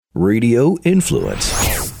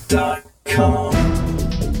RadioInfluence.com.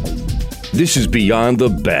 This is Beyond the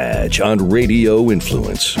Badge on Radio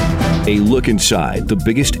Influence. A look inside the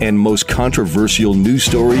biggest and most controversial news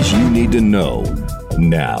stories you need to know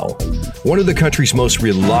now. One of the country's most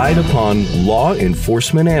relied upon law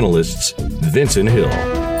enforcement analysts, Vincent Hill.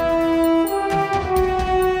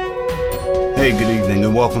 Hey, good evening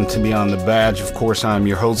and welcome to Beyond the Badge. Of course, I'm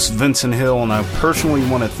your host, Vincent Hill, and I personally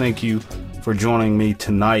want to thank you for joining me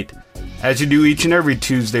tonight, as you do each and every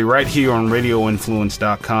Tuesday right here on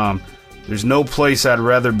RadioInfluence.com. There's no place I'd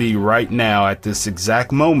rather be right now at this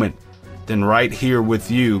exact moment than right here with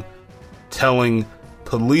you, telling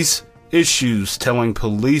police issues, telling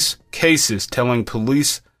police cases, telling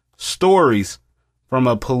police stories from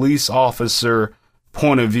a police officer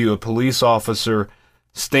point of view, a police officer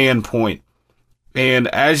standpoint. And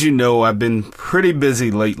as you know, I've been pretty busy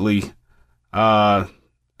lately.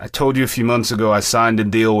 I told you a few months ago I signed a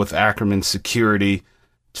deal with Ackerman Security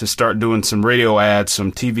to start doing some radio ads,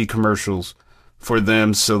 some TV commercials for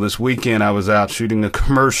them. So this weekend I was out shooting a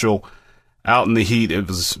commercial out in the heat. It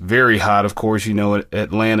was very hot, of course. You know,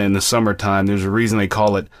 Atlanta in the summertime, there's a reason they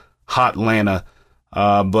call it Hot Atlanta.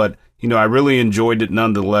 But, you know, I really enjoyed it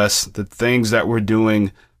nonetheless. The things that we're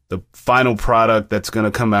doing, the final product that's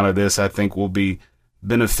going to come out of this, I think will be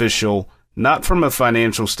beneficial, not from a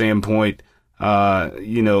financial standpoint,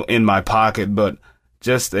 in my pocket, but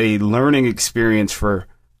just a learning experience for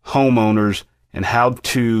homeowners and how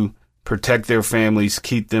to protect their families,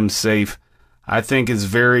 keep them safe. I think is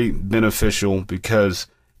very beneficial because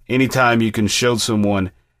anytime you can show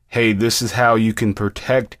someone, hey, this is how you can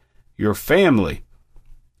protect your family,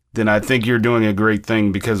 then I think you're doing a great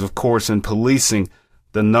thing because, of course, in policing,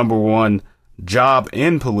 the number one job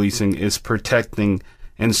in policing is protecting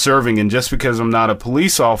and serving. And just because I'm not a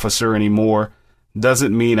police officer anymore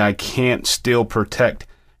doesn't mean I can't still protect.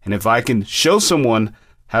 And if I can show someone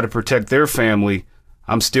how to protect their family,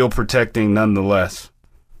 I'm still protecting nonetheless.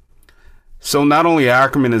 So not only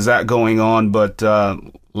Ackerman is that going on, but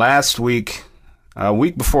last week,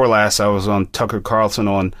 week before last, I was on Tucker Carlson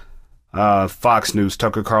on Fox News,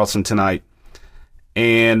 Tucker Carlson Tonight.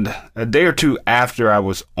 And a day or two after I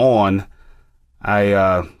was on,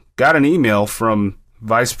 I got an email from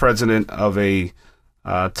vice president of a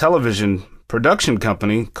television production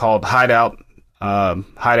company called Hideout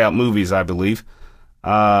Movies, I believe.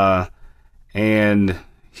 And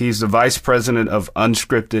he's the vice president of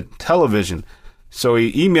Unscripted Television. So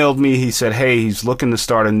he emailed me. He said, hey, he's looking to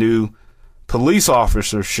start a new police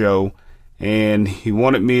officer show, and he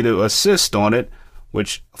wanted me to assist on it,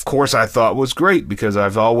 which, of course, I thought was great because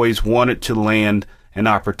I've always wanted to land an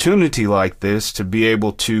opportunity like this to be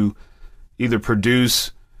able to either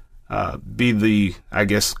produce, be the, I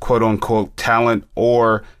guess, quote-unquote talent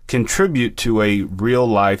or contribute to a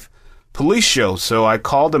real-life police show. So I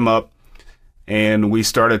called him up, and we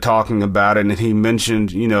started talking about it, and he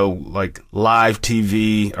mentioned, like Live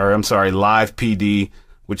PD,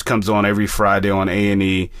 which comes on every Friday on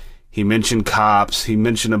A&E. He mentioned Cops. He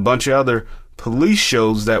mentioned a bunch of other police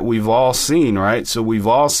shows that we've all seen, right? So we've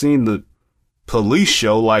all seen the police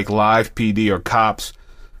show like Live PD or Cops,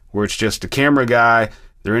 where it's just a camera guy,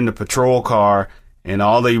 they're in the patrol car, and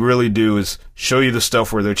all they really do is show you the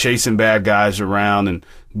stuff where they're chasing bad guys around and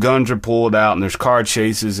guns are pulled out and there's car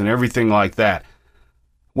chases and everything like that.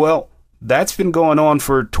 Well, that's been going on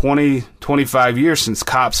for 20, 25 years since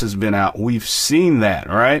Cops has been out. We've seen that,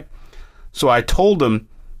 right? So I told him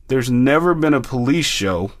there's never been a police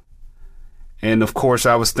show. And of course,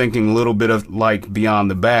 I was thinking a little bit of like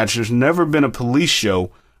Beyond the Badge. There's never been a police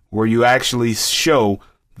show where you actually show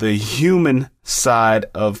the human side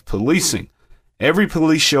of policing. Every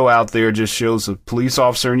police show out there just shows a police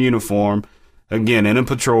officer in uniform, again, in a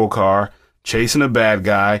patrol car, chasing a bad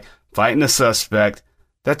guy, fighting a suspect.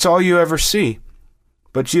 That's all you ever see.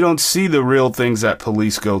 But you don't see the real things that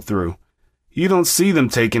police go through. You don't see them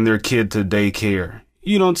taking their kid to daycare.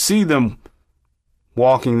 You don't see them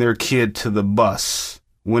walking their kid to the bus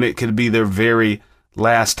when it could be their very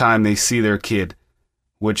last time they see their kid,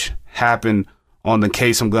 which happened on the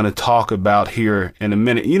case I'm going to talk about here in a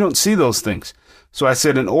minute. You don't see those things. So I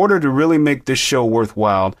said, in order to really make this show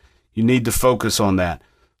worthwhile, you need to focus on that.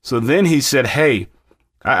 So then he said, hey,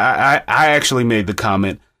 I actually made the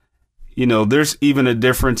comment, there's even a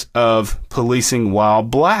difference of policing while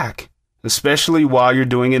black, especially while you're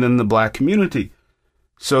doing it in the black community.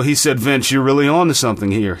 So he said, Vince, you're really on to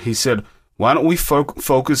something here. He said, why don't we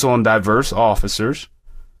focus on diverse officers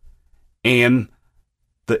and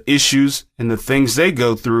the issues and the things they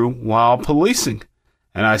go through while policing?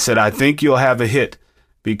 And I said, I think you'll have a hit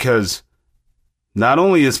because not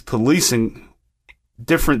only is policing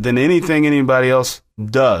different than anything anybody else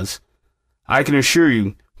does. I can assure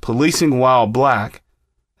you, policing while black,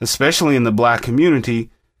 especially in the black community,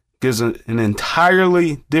 gives an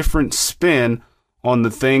entirely different spin on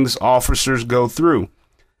the things officers go through.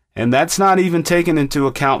 And that's not even taking into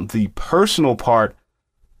account the personal part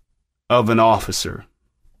of an officer,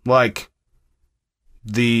 like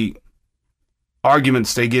the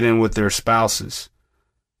arguments they get in with their spouses,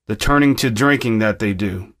 the turning to drinking that they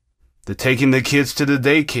do, the taking the kids to the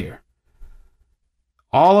daycare.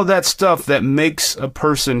 All of that stuff that makes a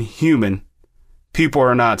person human, people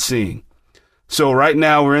are not seeing. So right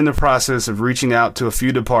now we're in the process of reaching out to a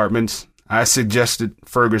few departments. I suggested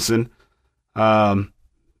Ferguson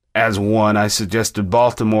as one. I suggested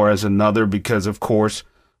Baltimore as another because, of course,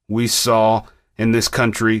 we saw in this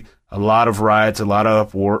country a lot of riots, a lot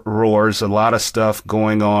of uproars, a lot of stuff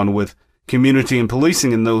going on with community and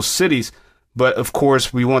policing in those cities. But, of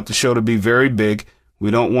course, we want the show to be very big.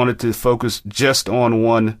 We don't want it to focus just on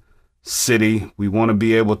one city. We want to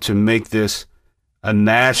be able to make this a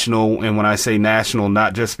national, and when I say national,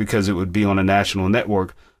 not just because it would be on a national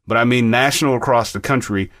network, but I mean national across the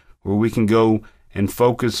country, where we can go and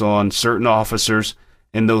focus on certain officers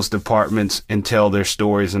in those departments and tell their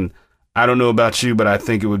stories. And I don't know about you, but I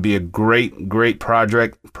think it would be a great, great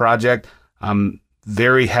project. I'm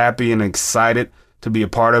very happy and excited to be a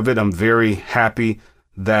part of it. I'm very happy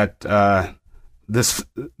that this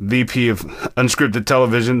VP of unscripted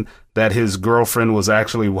television, that his girlfriend was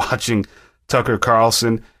actually watching Tucker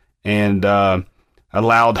Carlson and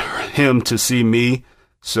allowed him to see me.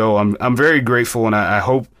 So I'm very grateful, and I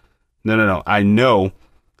hope, I know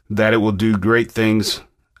that it will do great things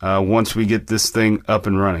once we get this thing up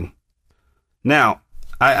and running. Now,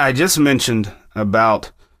 I just mentioned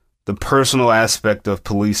about the personal aspect of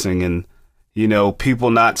policing and,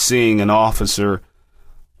 people not seeing an officer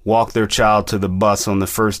walk their child to the bus on the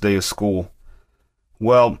first day of school.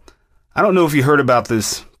 Well, I don't know if you heard about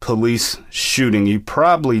this police shooting. You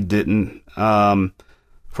probably didn't,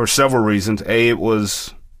 for several reasons. A, it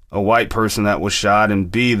was a white person that was shot,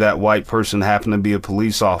 and B, that white person happened to be a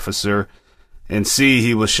police officer, and C,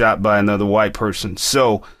 he was shot by another white person.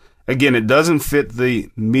 So, again, it doesn't fit the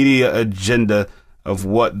media agenda of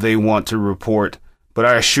what they want to report, but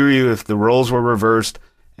I assure you, if the roles were reversed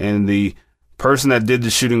and the person that did the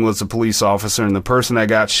shooting was a police officer and the person that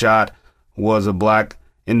got shot was a black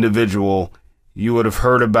individual, you would have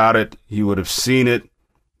heard about it, you would have seen it,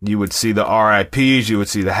 you would see the RIPs, you would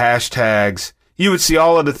see the hashtags, you would see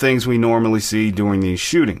all of the things we normally see during these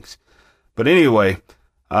shootings. But anyway,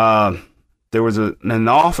 there was an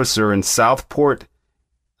officer in Southport,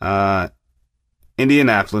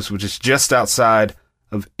 Indianapolis, which is just outside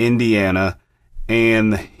of Indiana,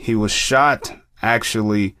 and he was shot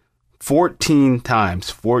actually 14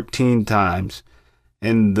 times,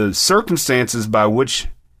 and the circumstances by which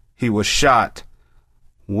he was shot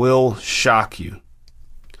will shock you.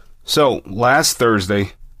 So, last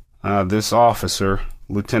Thursday, this officer,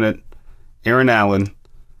 Lieutenant Aaron Allen,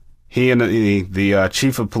 he and the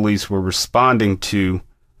chief of police were responding to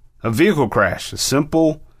a vehicle crash, a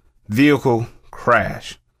simple vehicle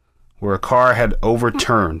crash, where a car had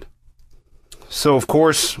overturned. So, of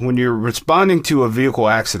course, when you're responding to a vehicle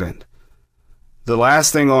accident, the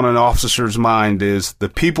last thing on an officer's mind is the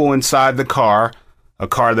people inside the car, a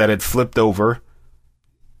car that had flipped over.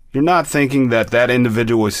 You're not thinking that that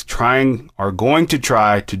individual is trying or going to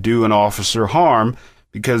try to do an officer harm,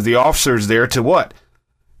 because the officer is there to what?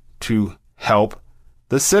 To help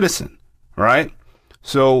the citizen, right?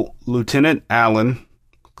 So Lieutenant Allen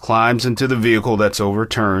climbs into the vehicle that's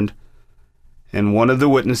overturned, and one of the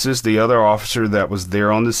witnesses, the other officer that was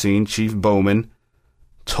there on the scene, Chief Bowman,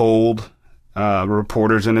 told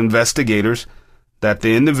reporters and investigators that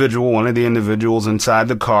the individual, one of the individuals inside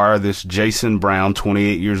the car, this Jason Brown,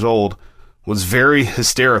 28 years old, was very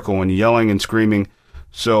hysterical and yelling and screaming.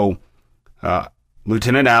 So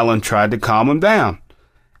Lieutenant Allen tried to calm him down,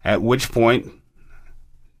 at which point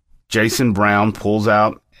Jason Brown pulls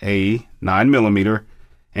out a 9mm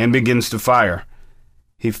and begins to fire.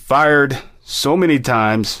 He fired so many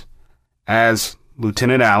times as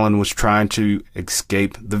Lieutenant Allen was trying to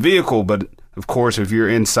escape the vehicle, but of course, if you're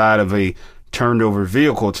inside of a turned over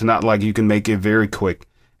vehicle, it's not like you can make a very quick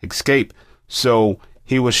escape. So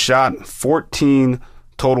he was shot 14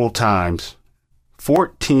 total times.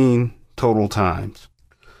 14 total times.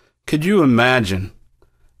 Could you imagine?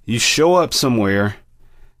 You show up somewhere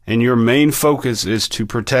and your main focus is to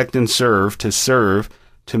protect and serve,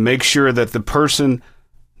 to make sure that the person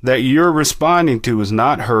that you're responding to is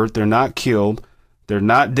not hurt, they're not killed, they're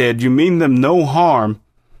not dead. You mean them no harm,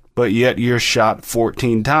 but yet you're shot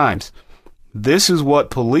 14 times. This is what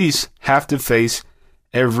police have to face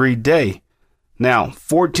every day. Now,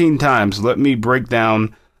 14 times, let me break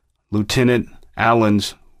down Lieutenant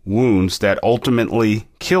Allen's wounds that ultimately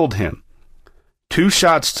killed him. 2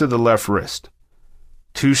 shots to the left wrist,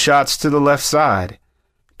 2 shots to the left side,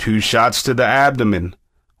 2 shots to the abdomen,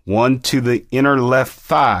 1 to the inner left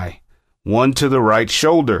thigh, 1 to the right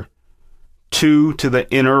shoulder, 2 to the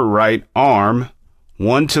inner right arm,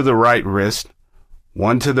 1 to the right wrist,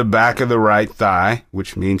 1 to the back of the right thigh,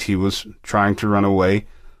 which means he was trying to run away,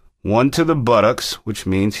 1 to the buttocks, which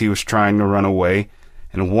means he was trying to run away,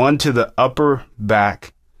 and 1 to the upper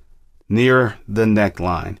back near the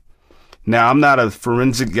neckline. Now, I'm not a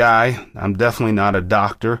forensic guy. I'm definitely not a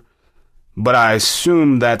doctor, but I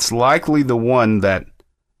assume that's likely the one that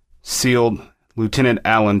sealed Lieutenant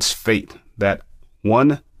Allen's fate, that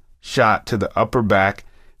 1 shot to the upper back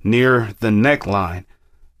near the neckline,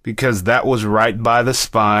 because that was right by the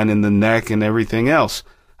spine and the neck and everything else.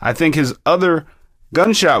 I think his other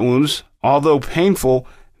gunshot wounds, although painful,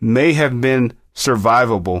 may have been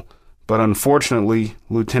survivable, but unfortunately,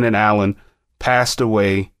 Lieutenant Allen passed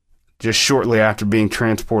away just shortly after being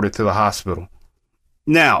transported to the hospital.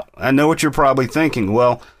 Now, I know what you're probably thinking.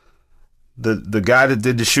 Well, the guy that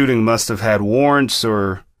did the shooting must have had warrants,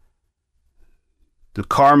 or the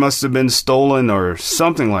car must have been stolen or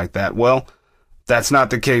something like that. Well, that's not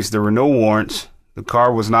the case. There were no warrants. The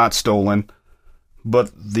car was not stolen.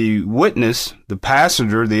 But the witness, the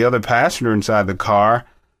passenger, the other passenger inside the car,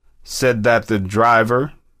 said that the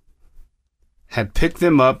driver had picked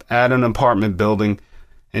them up at an apartment building,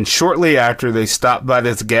 and shortly after they stopped by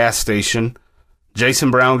this gas station, Jason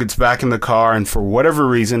Brown gets back in the car, and for whatever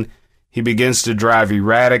reason, he begins to drive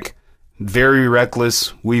erratic, very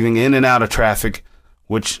reckless, weaving in and out of traffic,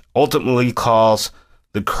 which ultimately caused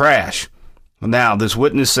the crash. Now, this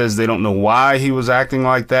witness says they don't know why he was acting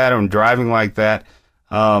like that or driving like that.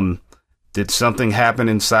 Did something happen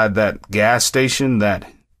inside that gas station that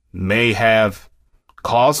may have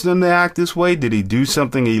caused him to act this way? Did he do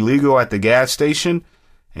something illegal at the gas station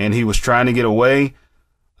and he was trying to get away?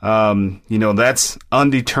 That's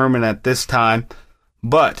undetermined at this time.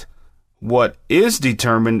 But what is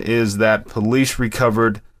determined is that police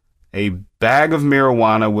recovered a bag of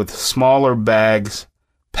marijuana with smaller bags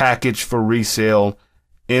packaged for resale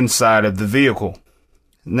inside of the vehicle.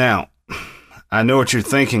 Now, I know what you're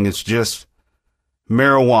thinking. It's just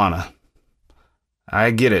marijuana.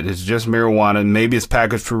 I get it. It's just marijuana. Maybe it's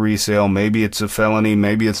packaged for resale. Maybe it's a felony.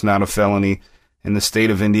 Maybe it's not a felony in the state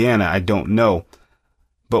of Indiana. I don't know.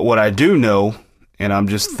 But what I do know, and I'm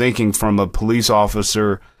just thinking from a police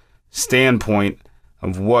officer standpoint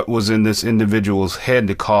of what was in this individual's head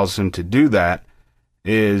to cause him to do that,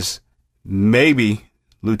 is maybe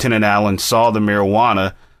Lieutenant Allen saw the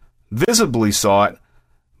marijuana, visibly saw it,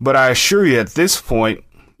 but I assure you at this point,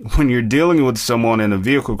 when you're dealing with someone in a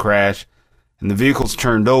vehicle crash and the vehicle's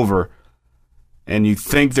turned over and you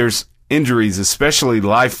think there's injuries, especially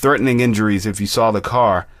life-threatening injuries if you saw the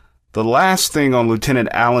car, the last thing on Lieutenant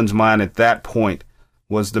Allen's mind at that point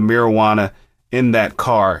was the marijuana in that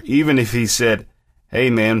car. Even if he said, "Hey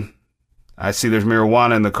man, I see there's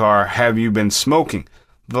marijuana in the car. Have you been smoking?"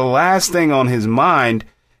 The last thing on his mind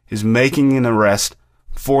is making an arrest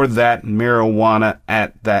for that marijuana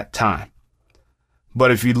at that time.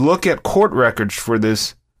 But if you look at court records for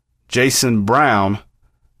this Jason Brown,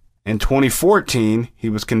 in 2014, he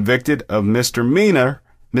was convicted of misdemeanor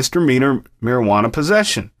marijuana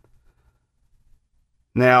possession.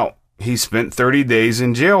 Now, he spent 30 days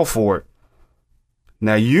in jail for it.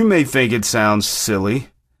 Now, you may think it sounds silly,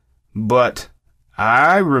 but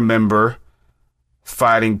I remember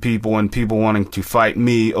fighting people and people wanting to fight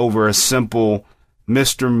me over a simple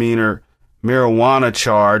misdemeanor marijuana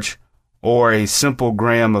charge or a simple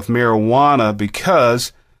gram of marijuana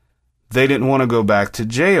because they didn't want to go back to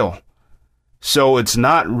jail. So it's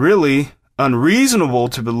not really unreasonable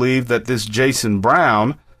to believe that this Jason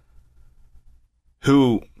Brown,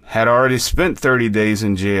 who had already spent 30 days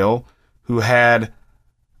in jail, who had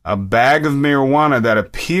a bag of marijuana that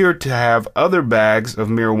appeared to have other bags of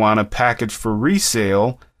marijuana packaged for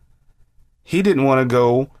resale, he didn't want to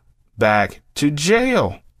go back to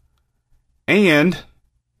jail. And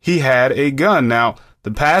he had a gun. Now,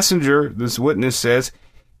 the passenger, this witness says,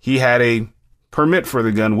 he had a permit for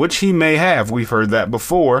the gun, which he may have. We've heard that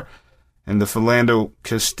before in the Philando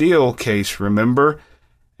Castile case, remember?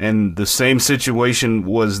 And the same situation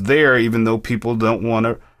was there, even though people don't want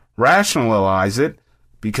to rationalize it,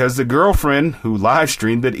 because the girlfriend who live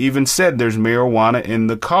streamed it even said there's marijuana in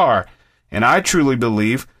the car. And I truly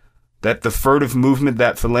believe that the furtive movement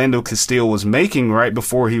that Philando Castile was making right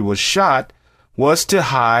before he was shot was to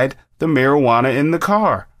hide the marijuana in the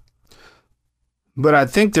car. But I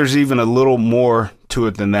think there's even a little more to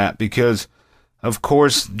it than that, because, of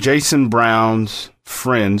course, Jason Brown's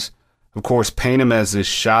friends, of course, paint him as this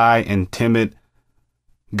shy and timid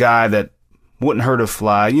guy that wouldn't hurt a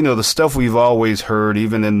fly. You know, the stuff we've always heard,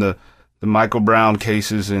 even in the Michael Brown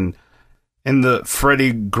cases and in the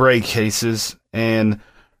Freddie Gray cases. And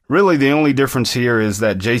really the only difference here is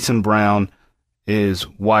that Jason Brown is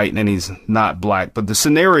white and he's not black. But the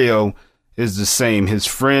scenario is the same. His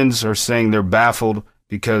friends are saying they're baffled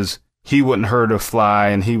because he wouldn't hurt a fly,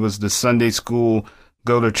 and he was the Sunday school,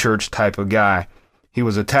 go to church type of guy. He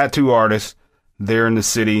was a tattoo artist there in the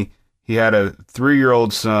city. He had a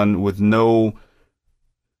 3-year-old son with no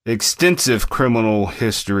extensive criminal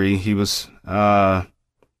history. He was, like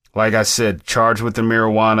I said, charged with the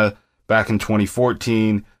marijuana back in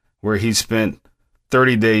 2014, where he spent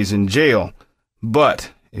 30 days in jail.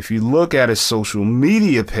 But if you look at his social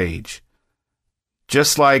media page,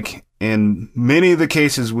 just like in many of the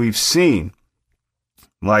cases we've seen,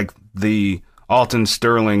 like the Alton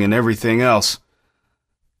Sterling and everything else,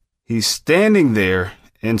 he's standing there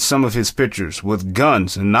in some of his pictures with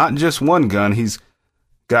guns, and not just one gun. He's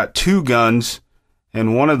got 2 guns.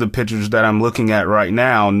 And one of the pictures that I'm looking at right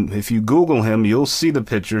now, and if you Google him, you'll see the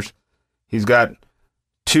pictures. He's got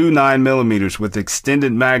 2 9mm with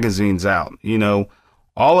extended magazines out. You know,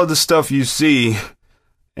 all of the stuff you see,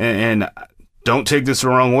 and don't take this the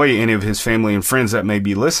wrong way, any of his family and friends that may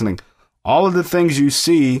be listening, all of the things you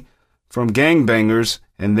see from gangbangers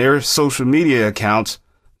and their social media accounts,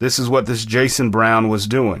 this is what this Jason Brown was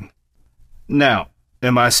doing. Now,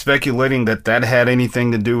 am I speculating that that had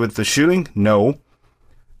anything to do with the shooting? No.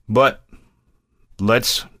 But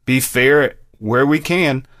let's be fair where we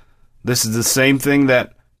can. This is the same thing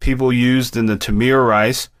that people used in the Tamir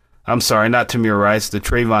Rice, the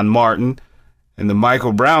Trayvon Martin, and the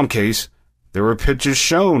Michael Brown case. There were pictures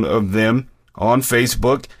shown of them on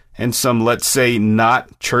Facebook and some, let's say,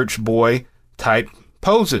 not church boy type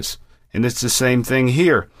poses. And it's the same thing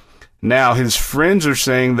here. Now, his friends are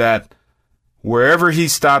saying that wherever he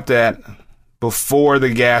stopped at before the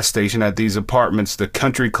gas station at these apartments, the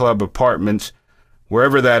Country Club apartments,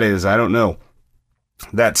 wherever that is, I don't know,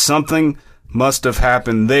 that something must have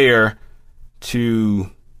happened there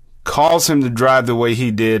to cause him to drive the way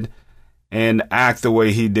he did and act the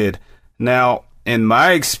way he did. Now, in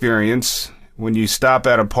my experience, when you stop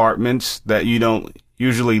at apartments that you don't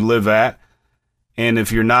usually live at, and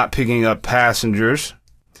if you're not picking up passengers,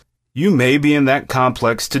 you may be in that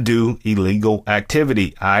complex to do illegal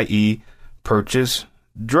activity, i.e., purchase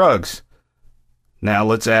drugs. Now,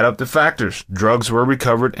 let's add up the factors. Drugs were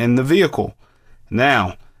recovered in the vehicle.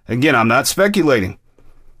 Now, again, I'm not speculating.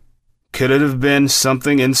 Could it have been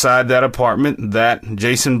something inside that apartment that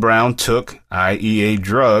Jason Brown took, i.e., a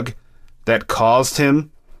drug, that caused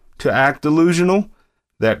him to act delusional,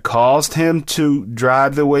 that caused him to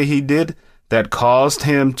drive the way he did, that caused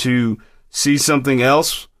him to see something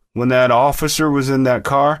else when that officer was in that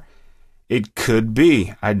car? It could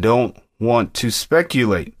be. I don't want to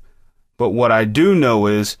speculate. But what I do know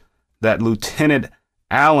is that Lieutenant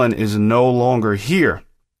Allen is no longer here.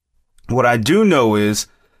 What I do know is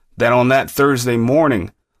that on that Thursday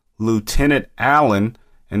morning, Lieutenant Allen,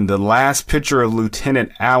 and the last picture of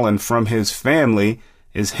Lieutenant Allen from his family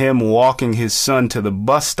is him walking his son to the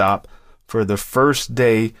bus stop for the first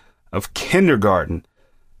day of kindergarten.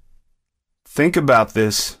 Think about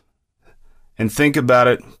this, and think about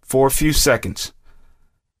it for a few seconds.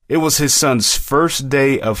 It was his son's first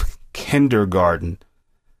day of kindergarten,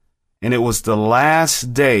 and it was the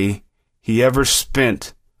last day he ever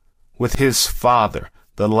spent with his father.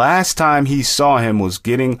 The last time he saw him was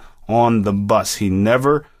getting on the bus. He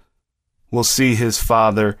never will see his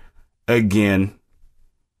father again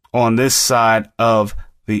on this side of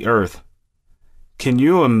the earth. Can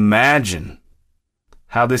you imagine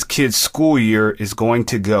how this kid's school year is going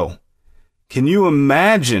to go? Can you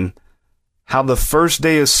imagine how the first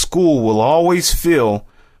day of school will always feel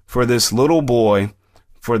for this little boy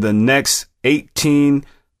for the next 18,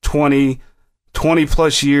 20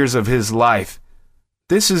 plus years of his life?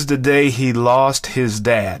 This is the day he lost his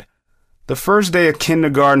dad. The first day of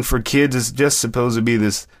kindergarten for kids is just supposed to be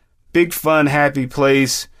this big, fun, happy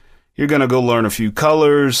place. You're going to go learn a few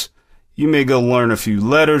colors. You may go learn a few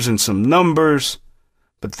letters and some numbers.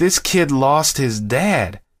 But this kid lost his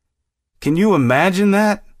dad. Can you imagine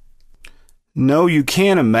that? No, you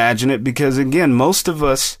can't imagine it, because, again, most of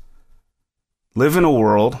us live in a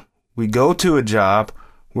world, we go to a job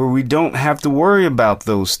where we don't have to worry about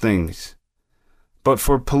those things. But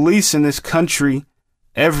for police in this country,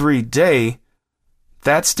 every day,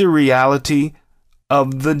 that's the reality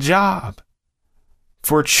of the job.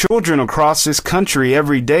 For children across this country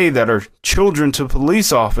every day that are children to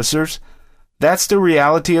police officers, that's the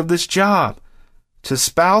reality of this job. To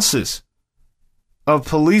spouses of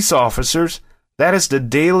police officers, that is the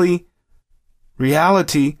daily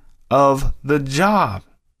reality of the job.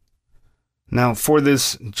 Now, for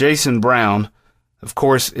this Jason Brown, of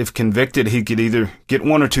course, if convicted, he could either get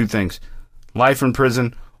one or two things: life in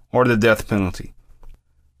prison or the death penalty.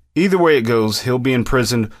 Either way it goes, he'll be in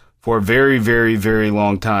prison for a very, very, very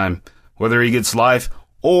long time. Whether he gets life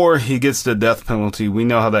or he gets the death penalty, we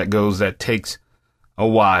know how that goes. That takes a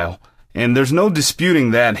while. And there's no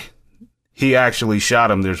disputing that he actually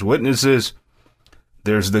shot him. There's witnesses.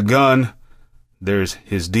 There's the gun. There's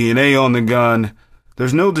his DNA on the gun.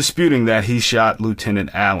 There's no disputing that he shot Lieutenant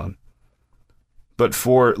Allen. But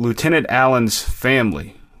for Lieutenant Allen's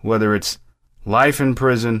family, whether it's life in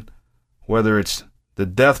prison, whether it's the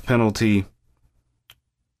death penalty,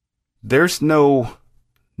 there's no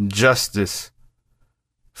justice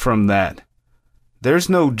from that. There's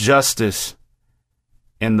no justice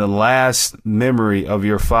in the last memory of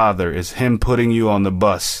your father is him putting you on the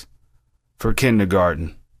bus for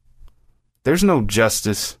kindergarten. There's no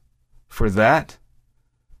justice for that.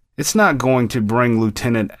 It's not going to bring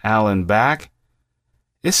Lieutenant Allen back.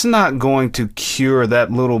 It's not going to cure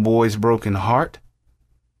that little boy's broken heart.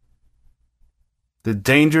 The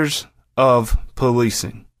dangers of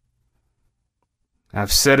policing.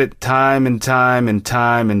 I've said it time and time and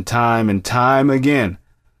time and time and time again.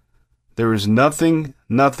 There is nothing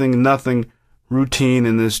routine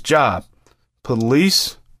in this job.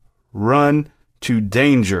 Police run to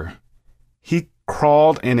danger. He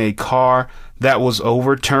crawled in a car that was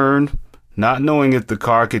overturned, not knowing if the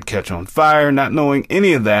car could catch on fire, not knowing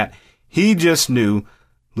any of that. He just knew,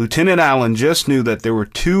 Lieutenant Allen just knew that there were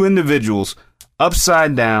two individuals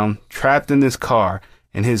upside down, trapped in this car,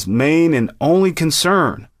 and his main and only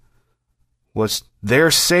concern was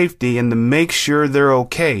their safety and to make sure they're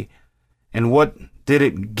okay. And what did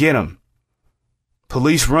it get him?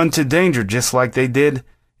 Police run to danger just like they did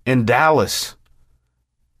in Dallas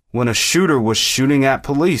when a shooter was shooting at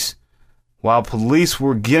police. While police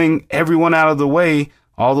were getting everyone out of the way,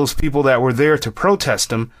 all those people that were there to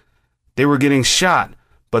protest him, they were getting shot,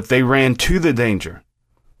 but they ran to the danger.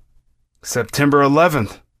 September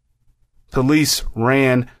 11th, police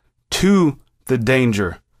ran to the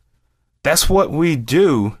danger. That's what we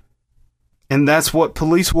do, and that's what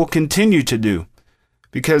police will continue to do.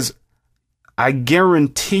 Because I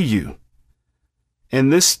guarantee you,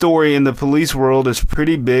 and this story in the police world is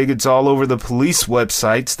pretty big. It's all over the police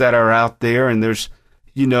websites that are out there, and there's,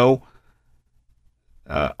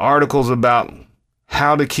 articles about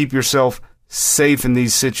how to keep yourself safe in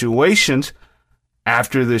these situations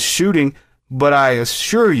after this shooting. But I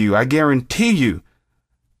assure you, I guarantee you,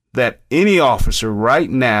 that any officer right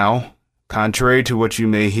now, contrary to what you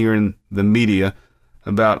may hear in the media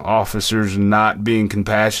about officers not being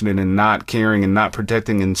compassionate and not caring and not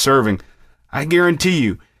protecting and serving, I guarantee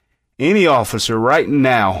you, any officer right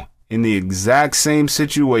now in the exact same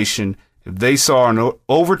situation, if they saw an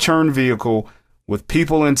overturned vehicle with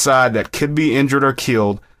people inside that could be injured or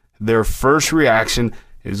killed, their first reaction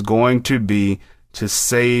is going to be to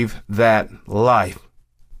save that life.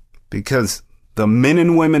 Because the men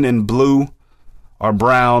and women in blue or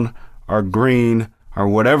brown or green or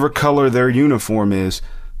whatever color their uniform is,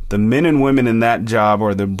 the men and women in that job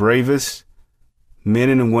are the bravest men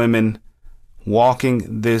and women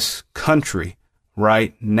walking this country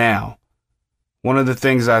right now. One of the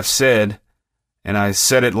things I've said, and I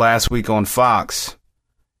said it last week on Fox,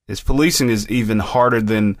 is policing is even harder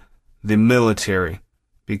than the military,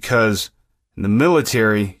 because in the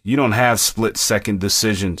military, you don't have split-second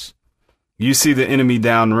decisions. You see the enemy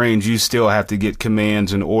downrange, you still have to get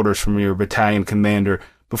commands and orders from your battalion commander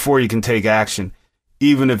before you can take action.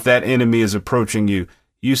 Even if that enemy is approaching you,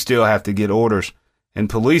 you still have to get orders. In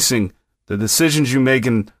policing, the decisions you make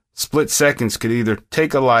in split seconds could either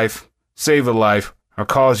take a life, save a life, or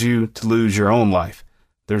cause you to lose your own life.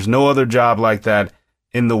 There's no other job like that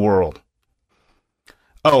in the world.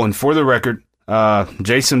 Oh, and for the record,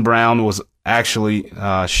 Jason Brown was actually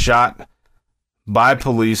shot by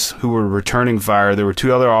police who were returning fire. There were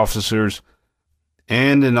two other officers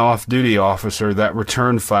and an off-duty officer that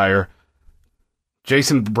returned fire.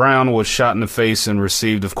 Jason Brown was shot in the face and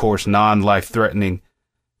received, of course, non-life-threatening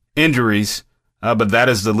injuries, but that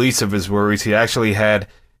is the least of his worries. He actually had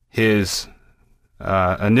his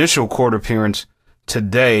initial court appearance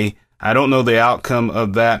today. I don't know the outcome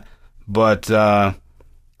of that, but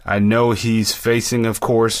I know he's facing, of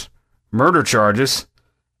course, murder charges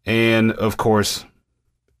and, of course,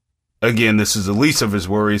 again, this is the least of his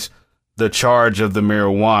worries, the charge of the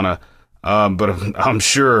marijuana. But I'm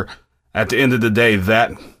sure at the end of the day,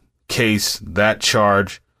 that case, that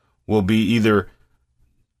charge will be either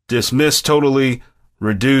dismissed totally,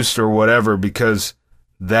 reduced, or whatever, because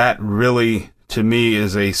that really, to me,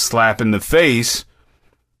 is a slap in the face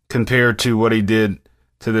compared to what he did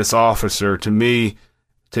to this officer. To me,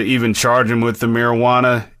 to even charge him with the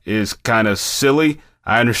marijuana is kind of silly.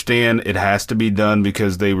 I understand it has to be done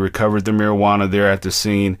because they recovered the marijuana there at the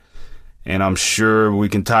scene, and I'm sure we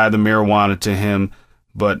can tie the marijuana to him.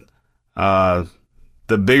 But the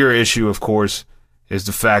bigger issue, of course, is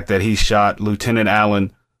the fact that he shot Lieutenant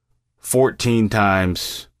Allen 14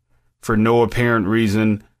 times for no apparent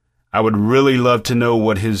reason. I would really love to know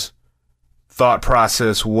what his thought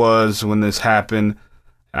process was when this happened.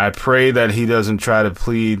 I pray that he doesn't try to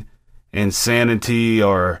plead insanity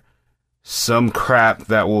or some crap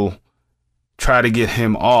that will try to get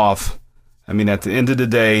him off. I mean, at the end of the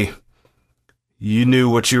day, you knew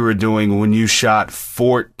what you were doing when you shot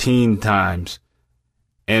 14 times.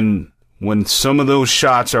 And when some of those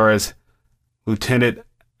shots are as Lieutenant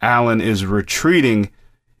Allen is retreating,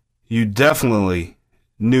 you definitely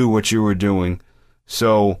knew what you were doing.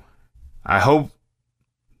 So I hope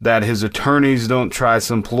that his attorneys don't try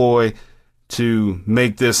some ploy to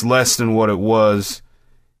make this less than what it was.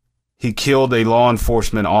 He killed a law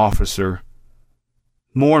enforcement officer.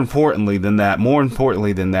 More importantly than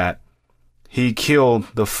that, he killed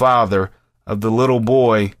the father of the little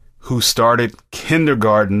boy who started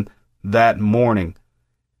kindergarten that morning.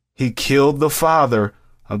 He killed the father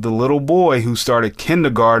of the little boy who started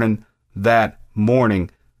kindergarten that morning.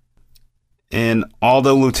 And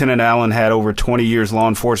although Lieutenant Allen had over 20 years law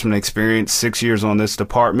enforcement experience, 6 years on this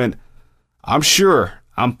department, I'm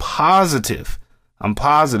positive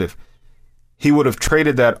he would have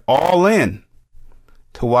traded that all in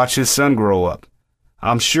to watch his son grow up.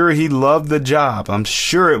 I'm sure he loved the job. I'm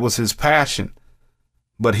sure it was his passion.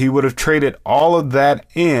 But he would have traded all of that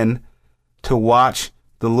in to watch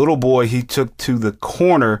the little boy he took to the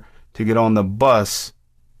corner to get on the bus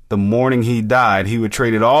the morning he died. He would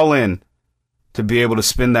trade it all in to be able to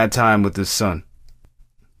spend that time with his son.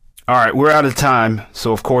 All right, we're out of time.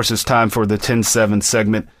 So, of course, it's time for the 10-7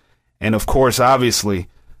 segment. And, of course, obviously,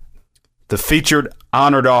 the featured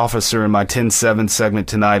honored officer in my 10-7 segment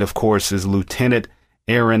tonight, of course, is Lieutenant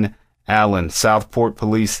Aaron Allen, Southport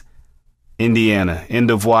Police, Indiana. End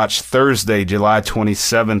of watch Thursday, July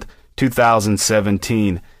 27th,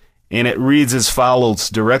 2017. And it reads as follows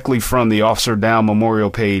directly from the Officer Down Memorial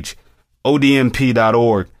page,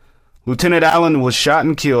 odmp.org. Lieutenant Allen was shot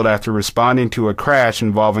and killed after responding to a crash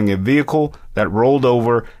involving a vehicle that rolled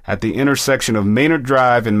over at the intersection of Maynard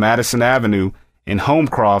Drive and Madison Avenue in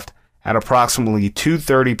Holmcroft at approximately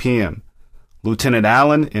 2:30 p.m. Lieutenant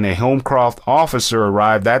Allen and a Holmcroft officer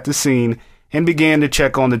arrived at the scene and began to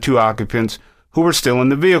check on the two occupants who were still in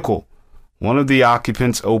the vehicle. One of the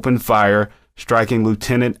occupants opened fire, striking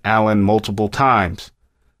Lieutenant Allen multiple times.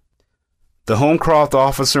 The Holmcroft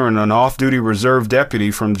officer and an off-duty reserve deputy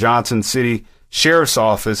from Johnson City Sheriff's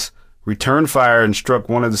Office returned fire and struck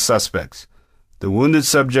one of the suspects. The wounded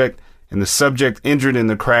subject and the subject injured in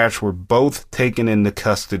the crash were both taken into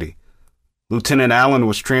custody. Lieutenant Allen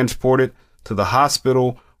was transported to the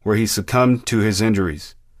hospital where he succumbed to his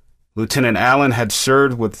injuries. Lieutenant Allen had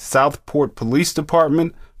served with Southport Police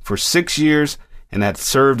Department for 6 years and had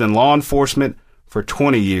served in law enforcement for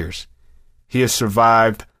 20 years. He is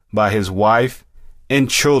survived by his wife and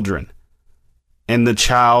children and the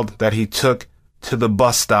child that he took to the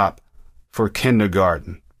bus stop for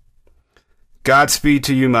kindergarten. Godspeed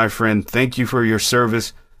to you, my friend. Thank you for your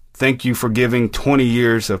service. Thank you for giving 20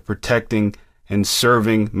 years of protecting and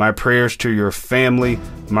serving. My prayers to your family,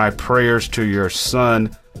 my prayers to your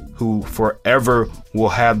son, who forever will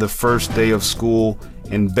have the first day of school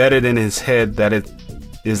embedded in his head that it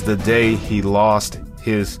is the day he lost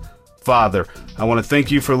his father. I want to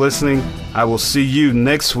thank you for listening. I will see you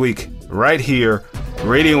next week right here,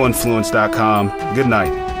 radioinfluence.com. Good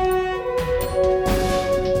night.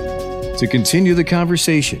 To continue the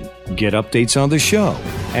conversation, get updates on the show,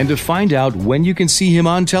 and to find out when you can see him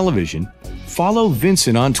on television, follow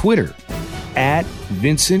Vincent on Twitter at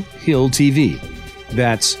Vincent Hill TV.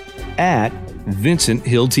 That's at Vincent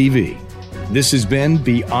Hill TV. This has been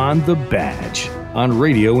Beyond the Badge on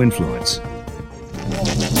Radio Influence.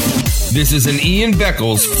 This is an Ian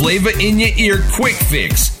Beckles Flavor in Your Ear Quick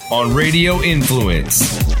Fix on Radio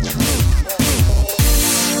Influence.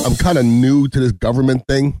 I'm kind of new to this government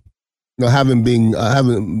thing. You know, having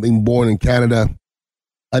been born in Canada,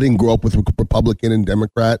 I didn't grow up with Republican and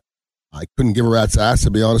Democrat. I couldn't give a rat's ass,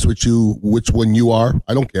 to be honest with you, which one you are.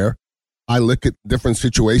 I don't care. I look at different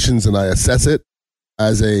situations and I assess it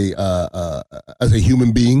as a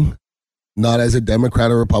human being, not as a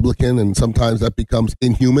Democrat or Republican. And sometimes that becomes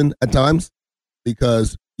inhuman at times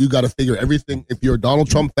because you got to figure everything. If you're a Donald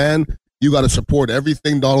Trump fan, you got to support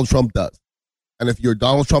everything Donald Trump does. And if you're a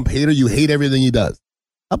Donald Trump hater, you hate everything he does.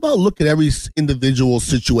 How about look at every individual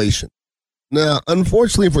situation? Now,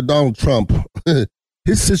 unfortunately for Donald Trump,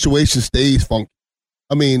 his situation stays funky.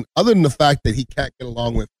 I mean, other than the fact that he can't get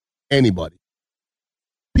along with anybody.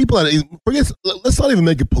 Let's not even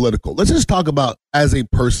make it political. Let's just talk about as a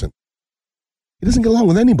person. He doesn't get along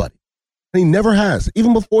with anybody. And he never has.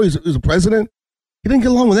 Even before he was a president, he didn't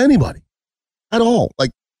get along with anybody at all.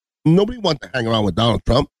 Like, nobody wants to hang around with Donald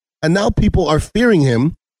Trump. And now people are fearing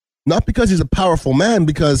him, not because he's a powerful man,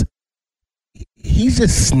 because he's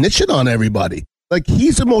just snitching on everybody. Like,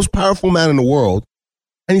 he's the most powerful man in the world,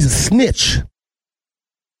 and he's a snitch.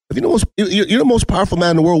 If you're the most powerful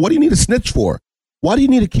man in the world, what do you need to snitch for? Why do you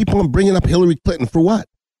need to keep on bringing up Hillary Clinton for what?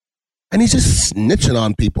 And he's just snitching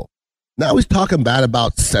on people. Now he's talking bad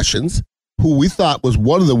about Sessions, who we thought was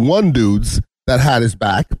one of the one dudes that had his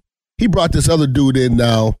back. He brought this other dude in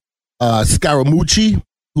now, Scaramucci,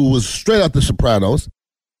 who was straight out The Sopranos.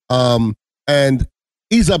 And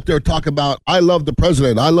he's up there talking about, I love the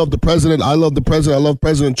president, I love the president, I love the president, I love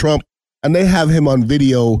President Trump. And they have him on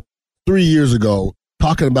video 3 years ago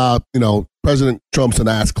talking about, President Trump's an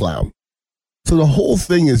ass clown. So the whole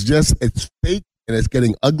thing is it's fake and it's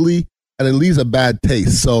getting ugly and it leaves a bad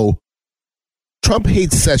taste. So Trump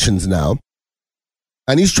hates Sessions now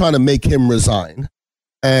and he's trying to make him resign.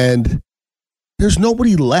 And there's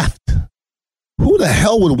nobody left. Who the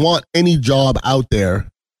hell would want any job out there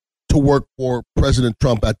to work for President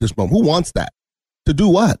Trump at this moment? Who wants that? To do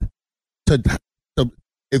what?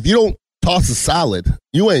 If you don't toss a salad,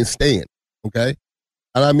 you ain't staying, okay?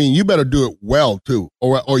 And I mean, you better do it well, too,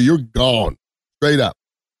 or you're gone, straight up.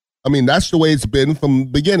 I mean, that's the way it's been from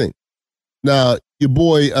the beginning. Now, your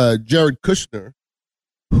boy, Jared Kushner,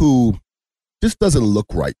 who just doesn't look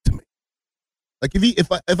right to me. Like,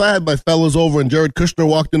 if I had my fellas over and Jared Kushner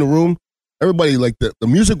walked in the room, everybody, like, the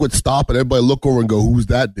music would stop and everybody look over and go, who's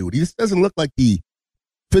that dude? He just doesn't look like he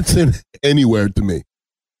fits in anywhere to me.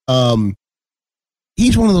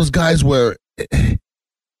 He's one of those guys where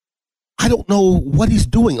I don't know what he's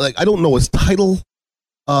doing. Like, I don't know his title.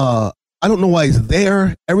 I don't know why he's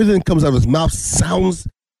there. Everything that comes out of his mouth sounds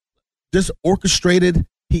just orchestrated.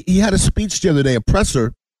 He had a speech the other day, a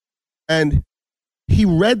presser, and he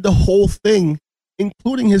read the whole thing,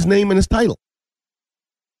 including his name and his title.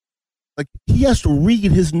 Like, he has to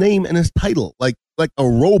read his name and his title like a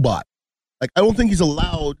robot. Like, I don't think he's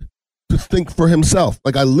allowed to think for himself.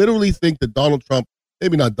 Like, I literally think that Donald Trump,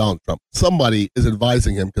 maybe not Donald Trump, somebody is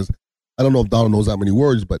advising him, because I don't know if Donald knows that many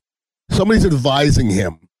words, but somebody's advising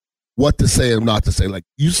him what to say and not to say. Like,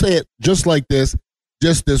 you say it just like this,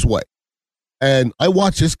 just this way. And I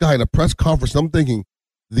watched this guy in a press conference, and I'm thinking,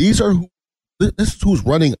 this is who's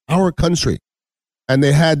running our country. And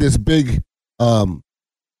they had this big to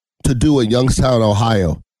do in Youngstown,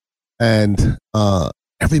 Ohio. And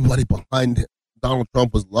everybody behind him, Donald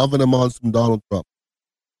Trump, was loving him on some Donald Trump,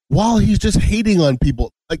 while he's just hating on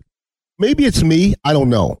people. Like, maybe it's me, I don't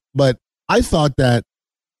know. But I thought that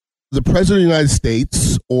the president of the United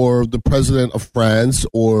States or the president of France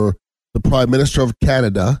or the prime minister of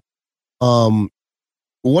Canada, one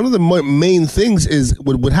of the main things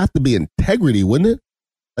would have to be integrity, wouldn't it?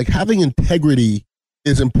 Like, having integrity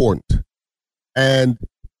is important. And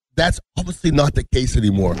that's obviously not the case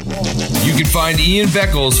anymore. You can find Ian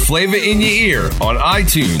Beckles' Flavor in Your Ear on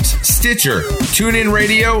iTunes, Stitcher, TuneIn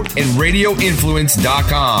Radio, and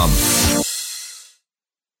RadioInfluence.com.